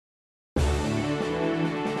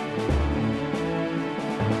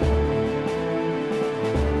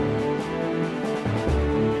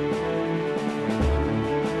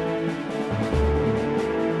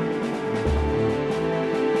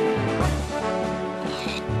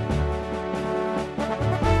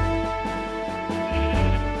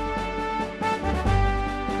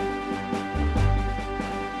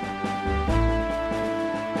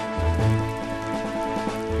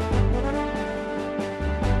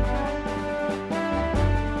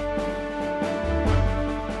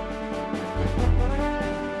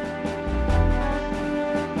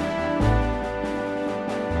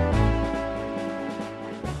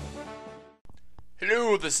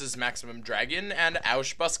this is MaximumDragon and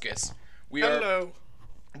Aushbuskus. Hello.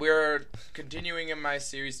 We're continuing in my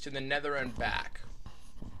series to the Nether and back.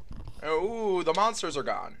 Ooh, the monsters are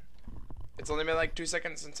gone. It's only been like 2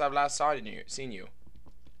 seconds since I've last seen you.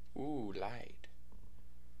 Ooh, light.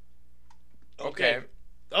 Okay.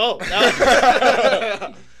 Oh, that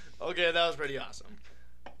was okay, that was pretty awesome.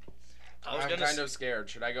 I'm kind of scared.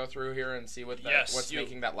 Should I go through here and see what what's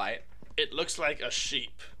making that light? It looks like a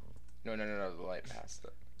sheep. No, the light passed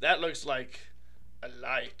it. That looks like a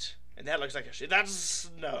light. And that looks like a sheep. That's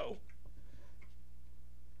snow.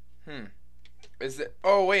 Is it?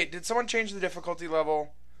 Oh, wait. Did someone change the difficulty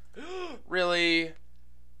level? Really?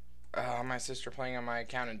 My sister playing on my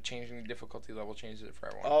account and changing the difficulty level changed it for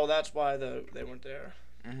everyone. Oh, that's why they weren't there.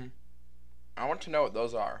 I want to know what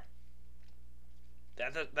those are.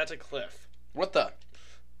 That's a cliff. What the?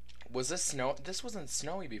 Was this snow? This wasn't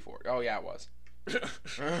snowy before. Oh, yeah, it was.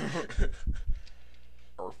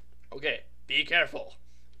 Okay, be careful.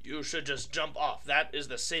 You should just jump off. That is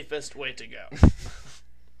the safest way to go.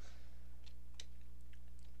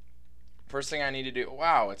 First thing I need to do.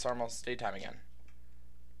 Wow, it's almost daytime again.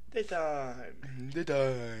 Daytime.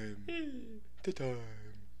 Daytime. Daytime.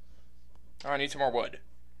 Oh, I need some more wood.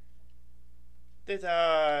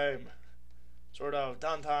 Daytime. Sort of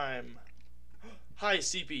downtime. High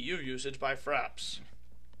CPU usage by Fraps.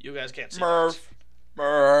 You guys can't see Murph.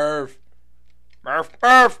 Murph.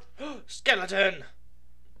 Skeleton.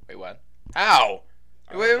 Wait, what? How?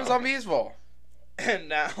 Wait, it was unpeaceful. And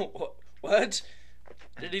now, what?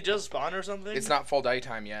 Did he just spawn or something? It's not full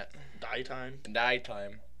daytime yet. Daytime.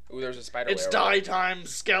 Daytime. Ooh, there's a spider. It's daytime,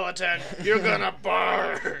 skeleton. You're gonna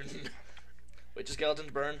burn. Wait, do skeletons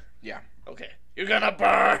burn? Yeah. Okay. You're gonna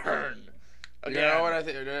burn. Again. You know what I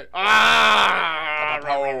think?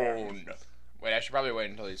 Wait, I should probably wait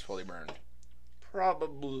until he's fully burned.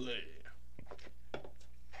 Probably.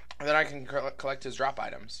 And then I can collect his drop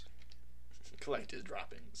items. Collect his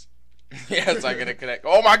droppings. Yes, I'm gonna connect.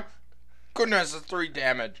 Oh my goodness, it's 3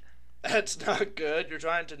 damage. That's not good. You're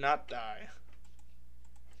trying to not die.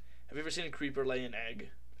 Have you ever seen a creeper lay an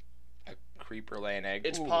egg? A creeper lay an egg?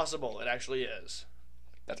 It's possible. It actually is.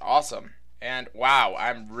 That's awesome. And wow,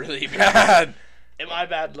 I'm really bad. Am I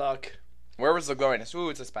bad luck? Where was the glowiness? Ooh,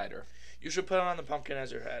 it's a spider. You should put on the pumpkin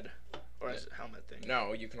as your head. Or as a helmet thing.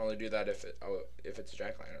 No, you can only do that if it's a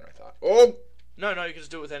jack-o'-lantern, I thought. Oh! No, you can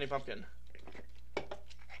just do it with any pumpkin.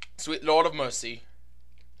 Sweet Lord of Mercy.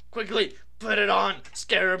 Quickly, put it on.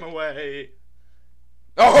 Scare him away.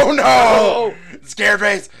 Oh no! Scared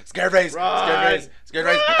face! Scared face! Run. Scared face! Scared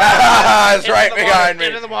face! Ah! It's right behind me!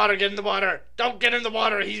 Get in the water! Get in the water! Don't get in the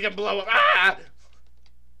water! He's gonna blow up! Ah!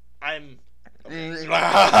 I'm...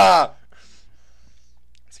 Okay.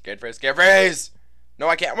 Scared face! Scared face! No,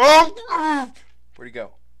 I can't. Where'd he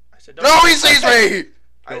go? I said, no, he sees me!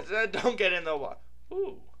 I said, don't get in the water.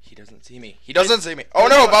 Ooh. He doesn't see me. He doesn't see me. Oh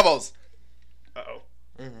no, bubbles! Uh-oh.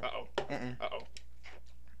 Uh-oh. Uh-oh.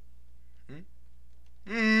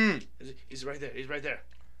 He's right there. He's right there.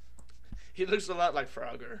 He looks a lot like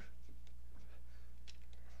Frogger.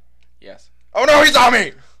 Yes. Oh no, he saw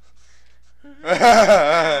me!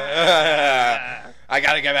 I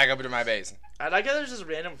gotta get back up into my base. I like how there's just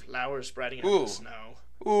random flowers spreading out of the snow.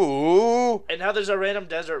 Ooh. And now there's a random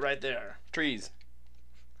desert right there. Trees.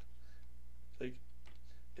 Like,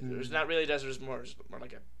 there's not really a desert, it's more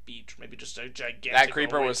like a beach. Maybe just a gigantic That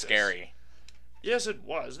creeper oasis. was scary. Yes, it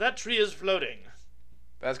was. That tree is floating.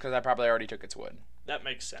 That's because I probably already took its wood. That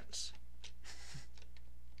makes sense.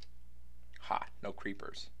 Ha, no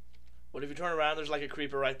creepers. What if you turn around, there's like a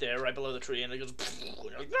creeper right there, right below the tree, and it goes... And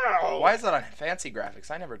you're like, no! Why is that on fancy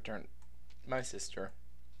graphics? I never turned... My sister.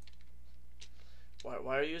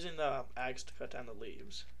 Why are you using the axe to cut down the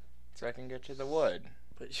leaves? So I can get to the wood.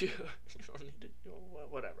 But you don't need to...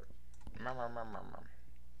 Whatever.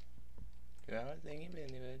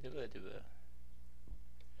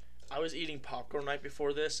 I was eating popcorn right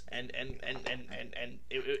before this, and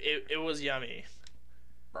it was yummy.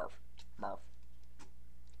 Barf. Barf.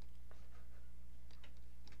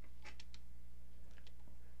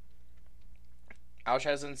 Ouch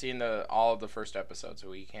hasn't seen all of the first episode,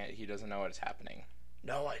 so he doesn't know what's happening.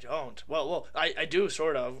 No, I don't. Well, I do,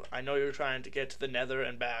 sort of. I know you're trying to get to the Nether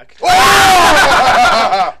and back.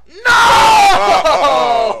 No!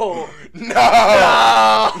 No!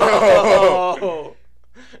 No!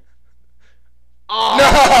 Oh!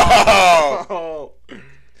 No!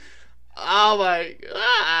 Oh my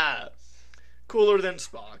god! Cooler than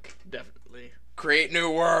Spock, definitely. Create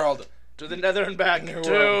new world. To the Nether and back, New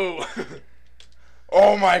too.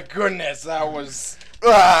 Oh my goodness, that was...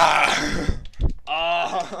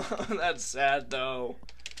 Oh, that's sad though.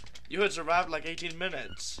 You had survived like 18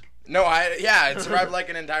 minutes. No, it survived like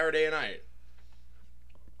an entire day and night.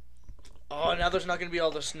 Oh, now there's not going to be all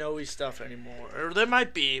the snowy stuff anymore. Or there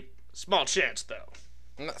might be. Small chance, though.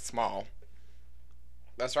 Not small.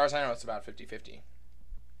 As far as I know, it's about 50-50.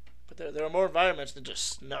 But there are more environments than just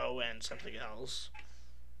snow and something else.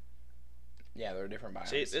 Yeah, there are different biomes.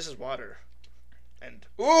 See, this is water. And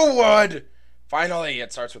ooh, wood! Finally,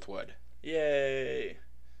 it starts with wood. yay.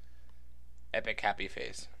 Epic happy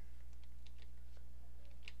face.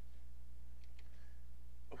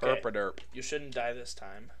 Okay. Herpaderp. You shouldn't die this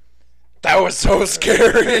time. That was so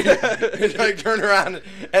scary. He like turned around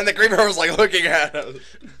and the creeper was like looking at us.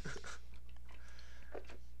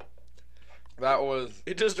 That was.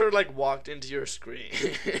 It just sort of like walked into your screen.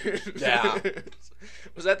 Yeah.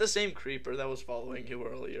 Was that the same creeper that was following you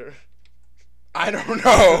earlier? I don't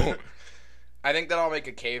know. I think that I'll make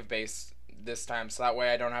a cave base this time, so that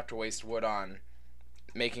way I don't have to waste wood on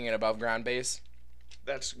making an above ground base.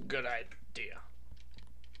 That's a good idea.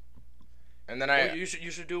 And then Well, you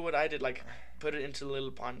should do what I did, like put it into a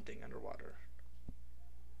little pond thing underwater.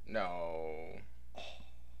 No.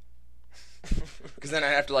 Because then I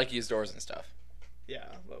have to like use doors and stuff.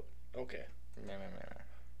 Yeah. Well. Okay.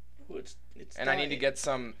 Ooh, it's And I need to get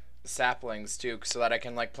some saplings too, so that I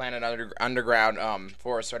can like plant an underground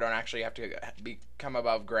forest, so I don't actually have to become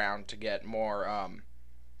above ground to get more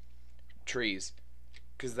trees,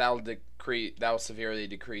 because that'll severely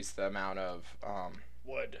decrease the amount of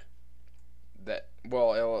wood.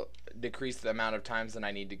 It'll decrease the amount of times that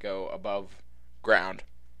I need to go above ground,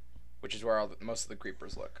 which is where most of the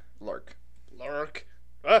creepers lurk. Lurk.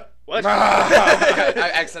 What?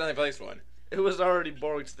 I accidentally placed one. It was already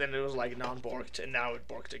borked, then it was like non-borked, and now it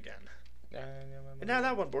borked again. And now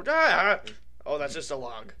that one borked. Ah! Oh, that's just a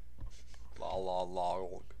log.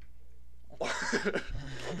 Log.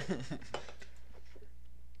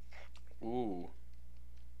 Ooh.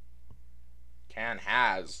 Can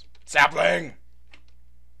has sapling.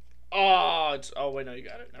 Oh, it's. Oh wait, no, you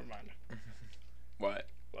got it. Never mind. What?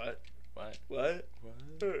 What? What? What?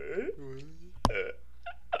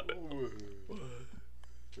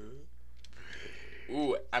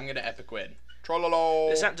 Ooh, I'm gonna epic win.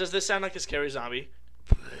 Trollolo. Does this sound like a scary zombie?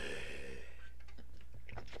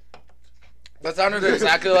 That sounded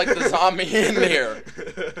exactly like the zombie in here.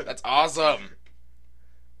 That's awesome.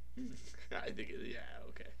 I think it. Yeah.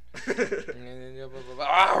 Okay.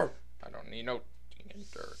 I don't need no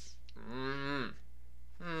dirt.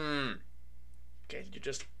 Can you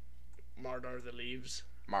just Mardar the leaves?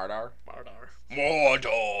 Mardar.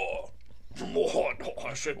 Mordor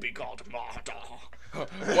should be called Mardar.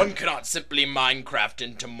 One cannot simply Minecraft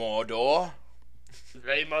into Mordor.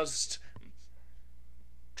 They must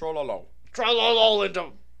Trollolo. trollolol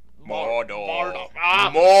into Mordor. Ah,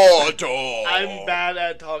 Mordor. I'm bad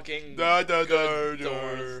at talking. Good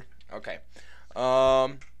doors. Okay.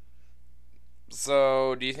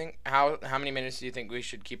 So, do you think how many minutes do you think we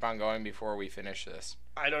should keep on going before we finish this?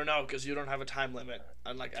 I don't know, because you don't have a time limit,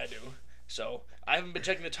 unlike I do. So I haven't been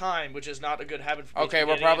checking the time, which is not a good habit for me. Okay,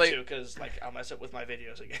 we're probably because like I'll mess up with my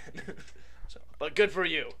videos again. But good for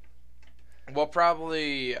you. We'll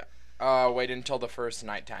probably wait until the first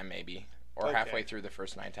nighttime, maybe, or Okay. halfway through the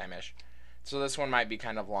first nighttime-ish. So this one might be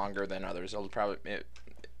kind of longer than others. It'll probably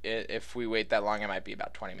if we wait that long, it might be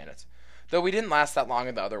about 20 minutes. Though we didn't last that long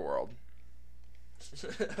in the other world.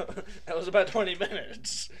 That was about 20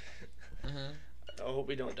 minutes. Mm-hmm. I hope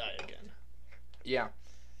we don't die again. Yeah.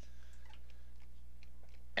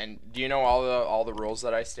 And do you know all the rules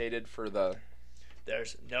that I stated for the?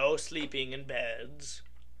 There's no sleeping in beds.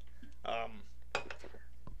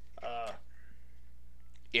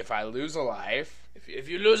 If I lose a life, If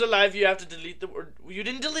you lose a life, you have to delete the world. You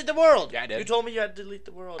didn't delete the world. Yeah, I did. You told me you had to delete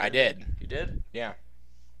the world. I did. You did? Yeah.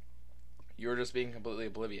 You were just being completely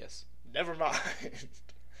oblivious. Never mind.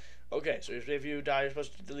 Okay, so if you die, you're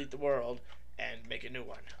supposed to delete the world and make a new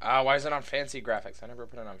one. Why is it on fancy graphics? I never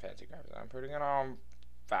put it on fancy graphics. I'm putting it on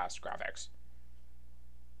fast graphics.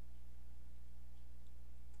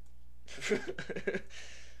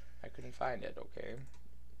 I couldn't find it, okay.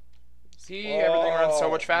 See, everything runs so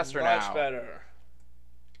much faster now. Much better.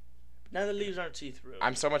 Now the leaves aren't see-through.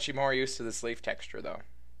 I'm so much more used to this leaf texture, though.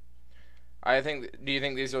 Do you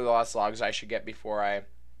think these are the last logs I should get before I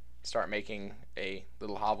start making a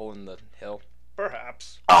little hovel in the hill?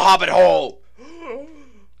 Perhaps. A hobbit hole!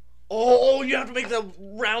 Oh, you have to make the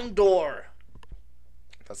round door.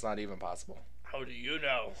 That's not even possible. How do you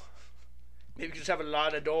know? Maybe you just have a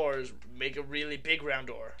lot of doors, make a really big round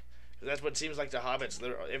door. That's what seems like the hobbits.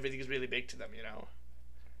 Everything is really big to them, you know.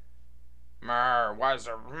 Why is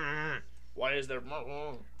there? Why is there?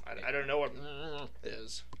 I don't know what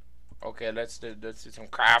is. Okay, let's do some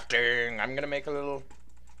crafting. I'm gonna make a little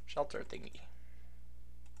shelter thingy.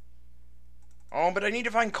 Oh, but I need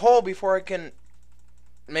to find coal before I can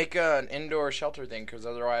make an indoor shelter thing, because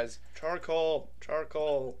otherwise... Charcoal.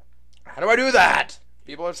 How do I do that?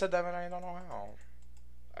 People have said that, but I don't know how.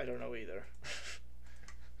 I don't know either.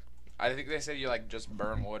 I think they said you, like, just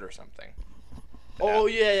burn wood or something. Oh,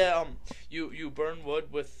 yeah. You burn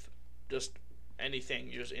wood with just anything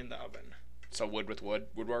just in the oven. So wood with wood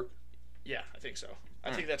would work? Yeah, I think so.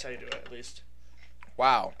 I think that's how you do it, at least.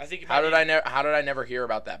 Wow. I think how did I never hear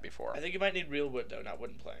about that before? I think you might need real wood, though, not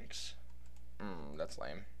wooden planks. That's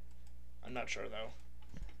lame. I'm not sure, though.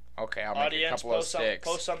 Okay, I'll make a couple of sticks.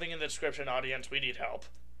 Post something in the description, audience. We need help.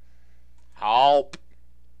 Help.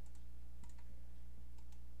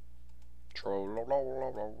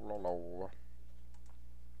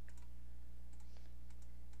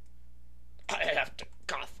 I have to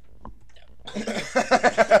cough.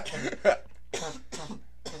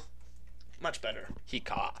 Much better. He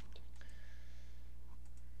coughed.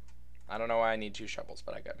 I don't know why I need 2 shovels,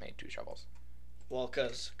 but I got made 2 shovels. Well,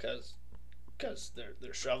 cause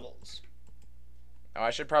they're shovels. Oh, I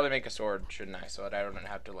should probably make a sword, shouldn't I? So that I don't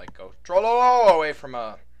have to like go trollolo away from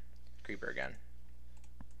a creeper again.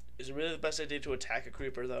 Is it really the best idea to attack a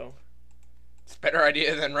creeper, though? It's a better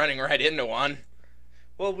idea than running right into one.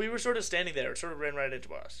 Well, we were sort of standing there. It sort of ran right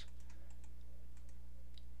into us.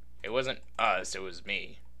 It wasn't us, it was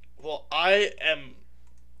me. Well, I am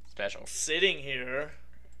special. Sitting here.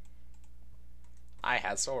 I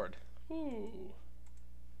had sword. Ooh.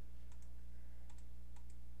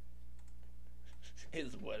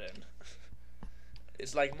 It's wooden.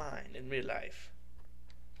 It's like mine in real life.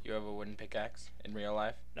 You have a wooden pickaxe in real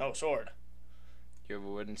life? No, sword. You have a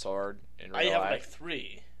wooden sword in real life? I have life? like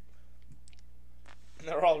 3. And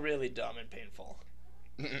they're all really dumb and painful.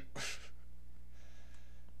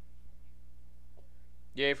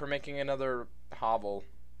 Yay for making another hovel.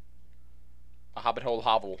 A hobbit hole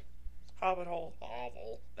hovel. Hobbit hole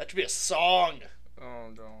hovel. That should be a song. Oh,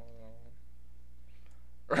 no.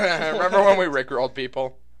 Remember when we rickrolled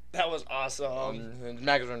people? That was awesome.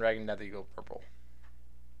 MaximumDragon Nether Eagle Purple.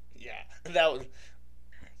 Yeah, that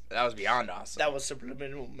was beyond awesome. That was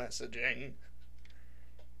subliminal messaging.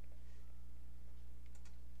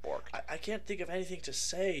 I can't think of anything to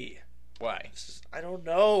say. Why? I don't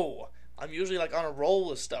know. I'm usually like on a roll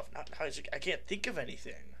with stuff. I can't think of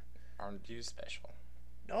anything. Aren't you special?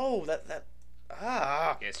 No,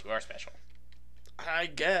 Yes, you are special. I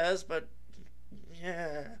guess, but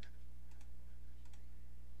yeah.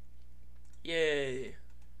 Yay.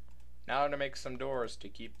 Now to make some doors to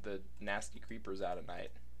keep the nasty creepers out at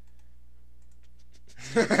night.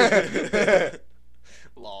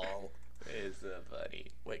 Lol. It's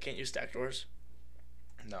funny. Wait, can't you stack doors?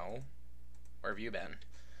 No. Where have you been?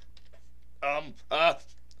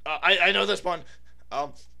 I know this one.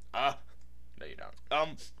 No, you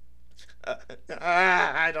don't.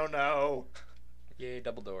 I don't know. Yay,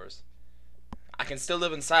 double doors. I can still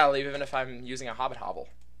live in style even if I'm using a hobbit hovel.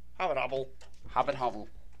 Hobbit hovel. Hobbit hovel.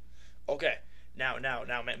 Okay. Now,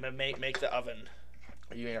 make the oven.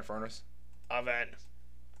 Are you in a furnace? Oven.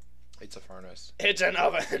 It's a furnace. It's an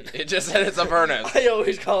oven. It just said it's a furnace. I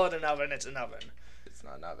always call it an oven. It's an oven. It's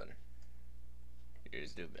not an oven. You're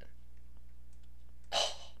stupid.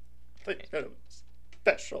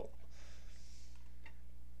 Special.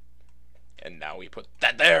 And now we put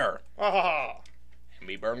that there. Ah. And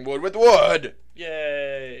we burn wood with wood.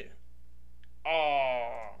 Yay.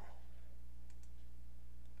 Ah.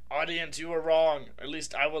 Audience, you were wrong. At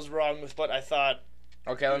least I was wrong with what I thought.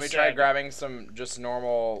 Okay, let me try grabbing some just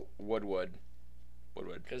normal wood.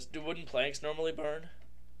 Because do wooden planks normally burn?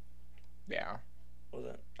 Yeah. Well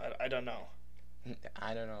then, I don't know.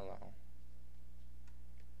 I don't know.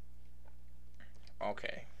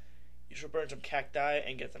 Okay. You should burn some cacti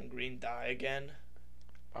and get some green dye again.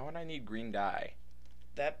 Why would I need green dye?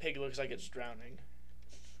 That pig looks like it's drowning.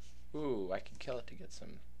 Ooh, I could kill it to get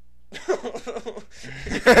some.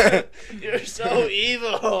 You're so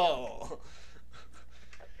evil.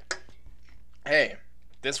 Hey,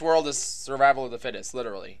 this world is survival of the fittest,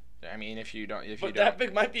 literally. I mean, if you don't. But that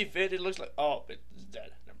pig might be fit. It looks like. Oh, it's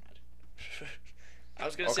dead. Never mind. I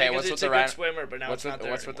was gonna say because it's a good swimmer, but now it's not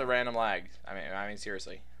there What's with the random lag? I mean,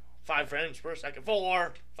 seriously. 5 frames per second.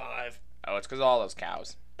 4, 5. Oh, it's because of all those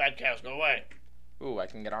cows. Bad cows, go away. Ooh, I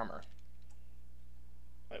can get armor.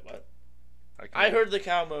 Wait, what? I heard the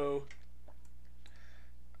cow moo.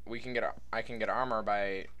 I can get armor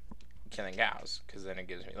by killing cows, because then it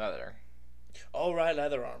gives me leather. Oh, right,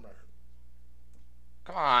 leather armor.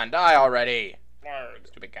 Come on, die already. Marg.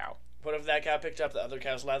 Stupid cow. What if that cow picked up the other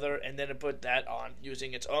cow's leather and then it put that on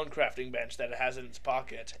using its own crafting bench that it has in its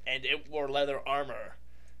pocket, and it wore leather armor?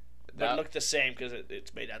 That looked the same because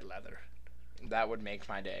it's made out of leather. That would make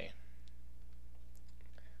my day.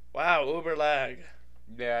 Wow, uber lag.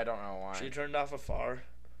 Yeah, I don't know why. She turned off afar.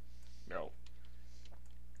 No.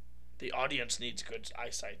 The audience needs good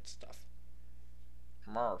eyesight stuff.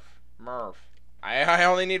 Murph. I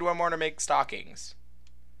only need one more to make stockings.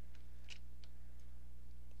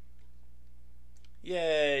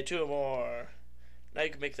 Yay, 2 more. Now you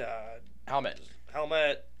can make the Helmet.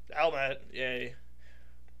 helmet. Yay.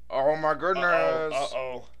 Oh my goodness.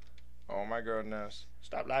 Uh-oh. Oh my goodness.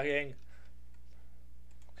 Stop lagging.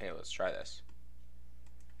 Okay, let's try this.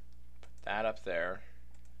 Put that up there.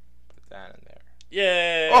 Put that in there.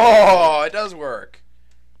 Yay. Oh, it does work.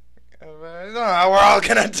 We're all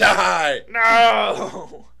gonna die.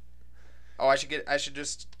 No. Oh, I should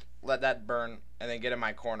just let that burn and then get in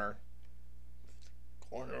my corner.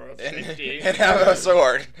 Corner of safety. And have a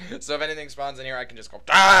sword. So if anything spawns in here, I can just go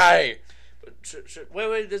die. But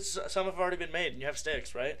wait. Some have already been made, and you have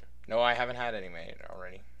sticks, right? No, I haven't had any made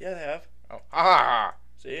already. Yeah, they have. Oh, ah.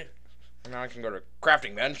 See? Now I can go to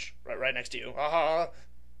crafting bench. Right next to you. Ah.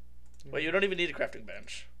 Wait, you don't even need a crafting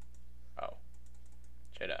bench. Oh.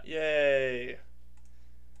 Should I? Yay.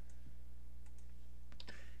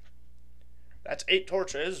 That's 8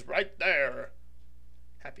 torches right there.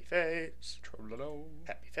 Happy face. Trollolo.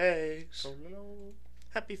 Happy face. Trollolo.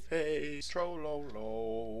 Happy face.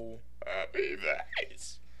 Trollolo. Happy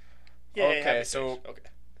face. Yay, Okay, happy so face. Okay.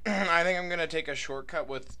 I think I'm gonna take a shortcut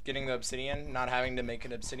with getting the obsidian, not having to make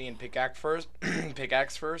an obsidian pickaxe first.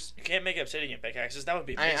 You can't make obsidian pickaxes. That would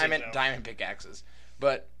be amazing, I meant though. diamond pickaxes,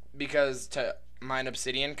 but because to mine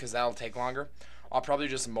obsidian, because that'll take longer, I'll probably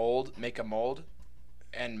just make a mold,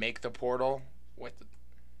 and make the portal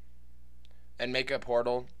make a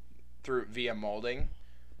portal through via molding.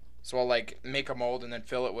 So I'll like make a mold and then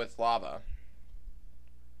fill it with lava.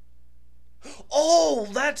 Oh,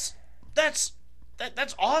 that's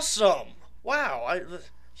awesome! Wow,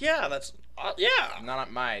 that's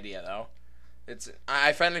Not my idea though.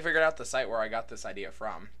 I finally figured out the site where I got this idea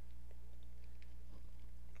from.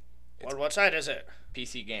 What site is it?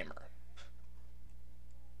 PC Gamer.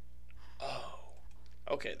 Oh,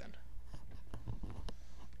 okay then.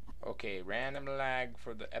 Okay, random lag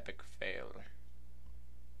for the epic fail.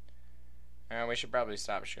 We should probably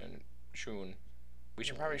stop soon. We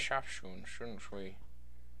should probably stop soon, shouldn't we?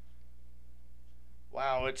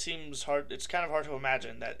 Wow, it seems hard. It's kind of hard to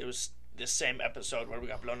imagine that it was this same episode where we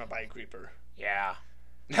got blown up by a creeper. Yeah.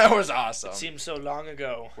 That was awesome. It seems so long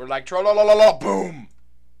ago. We're like, trollolololo, boom!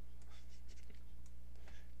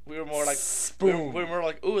 We were more like, boom. we were more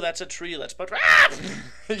like, ooh, that's a tree. Let's put.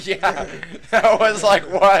 Yeah, that was like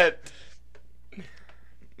what?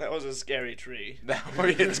 That was a scary tree. That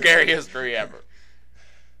would be the scariest tree ever.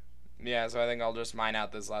 Yeah, so I think I'll just mine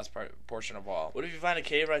out this last portion of wall. What if you find a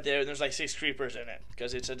cave right there and there's like 6 creepers in it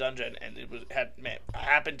because it's a dungeon and it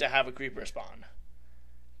happened to have a creeper spawn?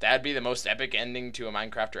 That'd be the most epic ending to a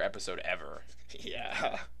Minecrafter episode ever.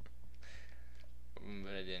 Yeah.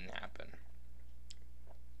 But it didn't happen.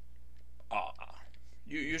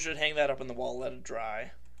 You should hang that up on the wall, let it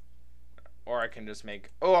dry. Or I can just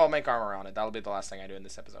I'll make armor on it. That'll be the last thing I do in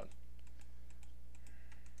this episode.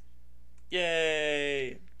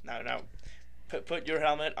 Yay! No. Put your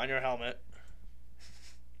helmet on your helmet.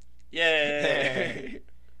 Yay!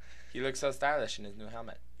 He looks so stylish in his new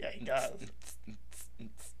helmet. Yeah, he does.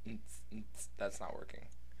 That's not working.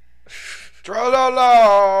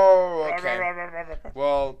 Trollolo! Okay.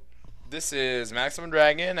 Well, this is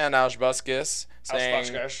MaximumDragon and Alshbuskis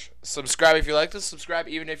saying subscribe if you liked this, subscribe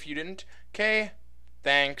even if you didn't. Okay,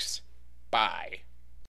 thanks, bye.